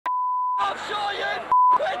offshore, you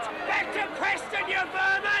f***ing! Back to Preston, you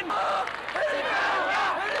vermin!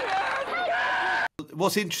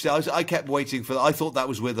 What's interesting, I kept waiting for. I thought that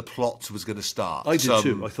was where the plot was going to start. I did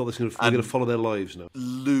too. I thought they were going to follow their lives now.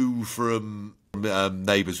 Lou from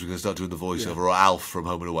Neighbours was going to start doing the voiceover, or Alf from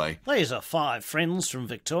Home and Away. These are 5 friends from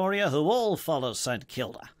Victoria who all follow St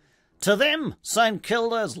Kilda. To them, St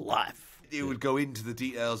Kilda's life. It would go into the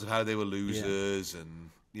details of how they were losers and,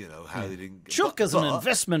 you know, how they didn't... Chuck is an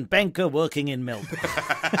investment banker working in Melbourne.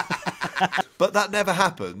 But that never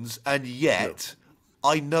happens, and yet...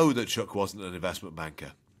 I know that Chuck wasn't an investment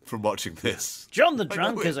banker from watching this. John the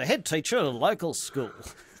Drunk is a head teacher at a local school.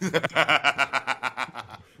 The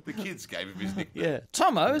kids gave him his nickname. Yeah,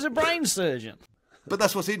 Tomo is a brain surgeon. But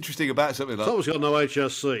that's what's interesting about something like... Tom's got no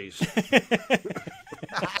HSCs.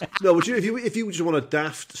 No, but if you just want a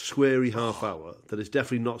daft, sweary half hour that is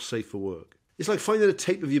definitely not safe for work, it's like finding a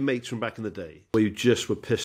tape of your mates from back in the day where you just were